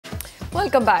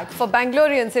Welcome back. For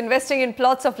Bangaloreans, investing in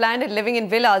plots of land and living in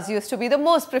villas used to be the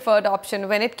most preferred option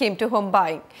when it came to home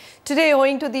buying. Today,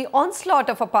 owing to the onslaught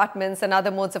of apartments and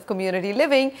other modes of community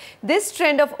living, this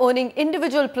trend of owning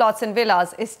individual plots and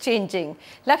villas is changing.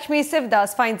 Lakshmi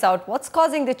Sivadas finds out what's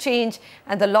causing the change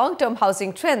and the long-term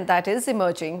housing trend that is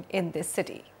emerging in this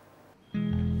city.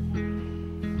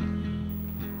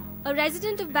 A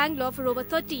resident of Bangalore for over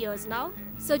 30 years now,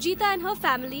 Sajita and her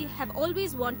family have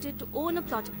always wanted to own a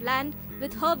plot of land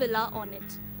with her villa on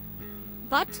it.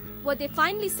 But what they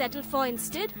finally settled for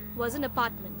instead was an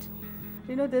apartment.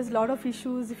 You know, there's a lot of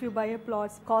issues if you buy a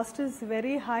plot. Cost is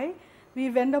very high.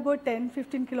 We went about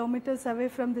 10-15 kilometers away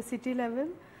from the city level.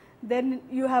 Then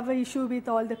you have an issue with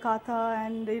all the kata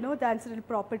and, you know, the ancillary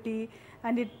property.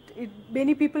 And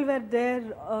many people were there,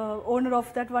 owner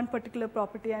of that one particular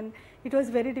property, and it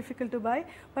was very difficult to buy.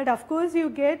 But of course,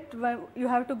 you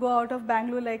have to go out of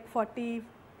Bangalore like 30,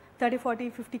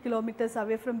 40, 50 kilometers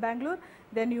away from Bangalore,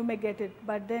 then you may get it.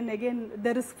 But then again,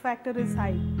 the risk factor is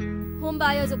high. Home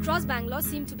buyers across Bangalore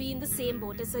seem to be in the same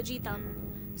boat as Sajita.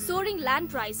 Soaring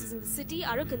land prices in the city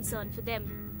are a concern for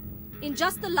them. In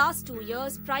just the last 2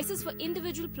 years, prices for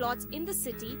individual plots in the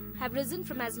city have risen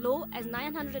from as low as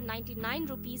 999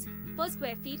 rupees per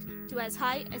square feet to as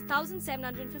high as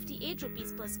 1,758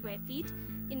 rupees per square feet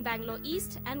in Bangalore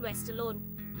East and West alone.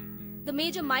 The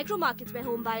major micro markets where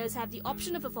home buyers have the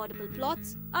option of affordable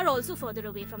plots are also further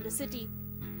away from the city.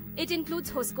 It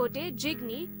includes Hoskote,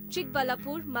 Jigni,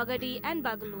 Chikbalapur, Magadi and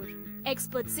Bengaluru.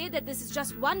 Experts say that this is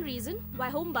just one reason why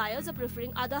home buyers are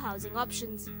preferring other housing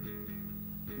options.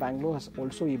 Bangalore has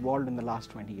also evolved in the last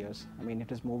 20 years. I mean, it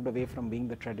has moved away from being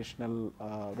the traditional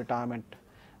retirement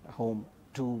home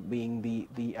to being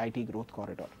the IT growth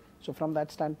corridor. So from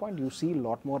that standpoint, you see a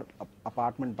lot more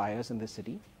apartment buyers in the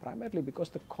city, primarily because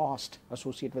the cost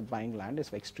associated with buying land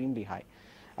is extremely high.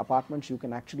 Apartments, you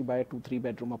can actually buy a 2-3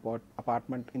 bedroom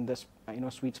apartment in this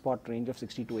sweet spot range of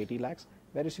 60 to 80 lakhs.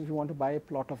 Whereas if you want to buy a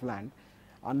plot of land,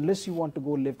 unless you want to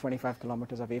go live 25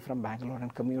 kilometers away from Bangalore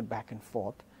and commute back and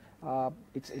forth,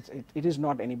 it is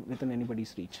not within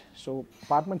anybody's reach. So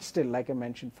apartments still, like I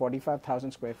mentioned,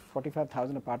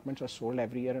 45,000 apartments are sold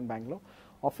every year in Bangalore,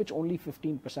 of which only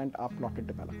 15% are plotted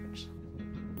developments.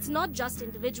 It's not just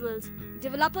individuals.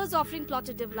 Developers offering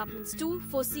plotted developments too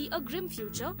foresee a grim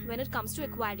future when it comes to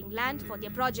acquiring land for their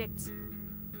projects.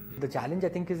 The challenge, I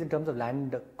think, is in terms of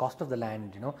land, cost of the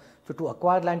land, So to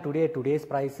acquire land today at today's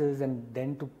prices and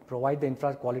then to provide the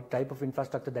quality type of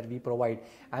infrastructure that we provide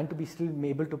and to be still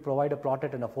able to provide a plot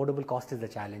at an affordable cost is the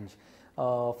challenge.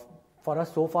 For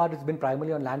us, so far, it's been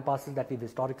primarily on land parcels that we've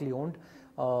historically owned.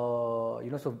 For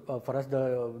us,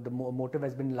 the motive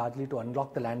has been largely to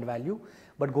unlock the land value.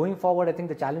 But going forward, I think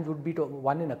the challenge would be to,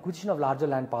 one, in acquisition of larger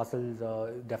land parcels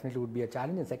definitely would be a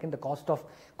challenge. And second, the cost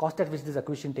at which this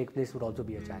acquisition takes place would also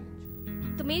be a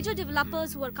challenge. The major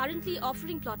developers who are currently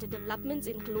offering plotted developments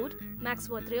include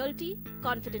Maxworth Realty,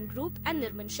 Confident Group and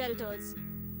Nirman Shelters.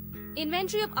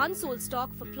 Inventory of unsold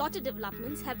stock for plotted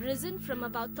developments have risen from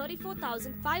about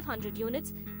 34,500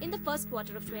 units in the first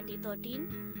quarter of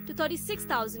 2013 to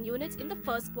 36,000 units in the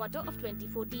first quarter of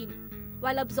 2014,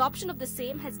 while absorption of the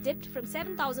same has dipped from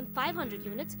 7,500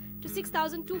 units to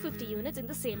 6,250 units in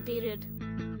the same period.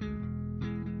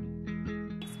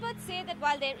 Experts say that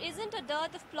while there isn't a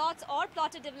dearth of plots or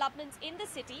plotted developments in the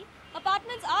city,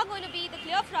 apartments are going to be the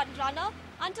clear front runner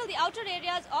until the outer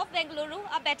areas of Bengaluru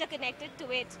are better connected to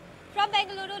it. From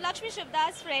Bengaluru, Lakshmi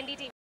Sivadas for NDTV.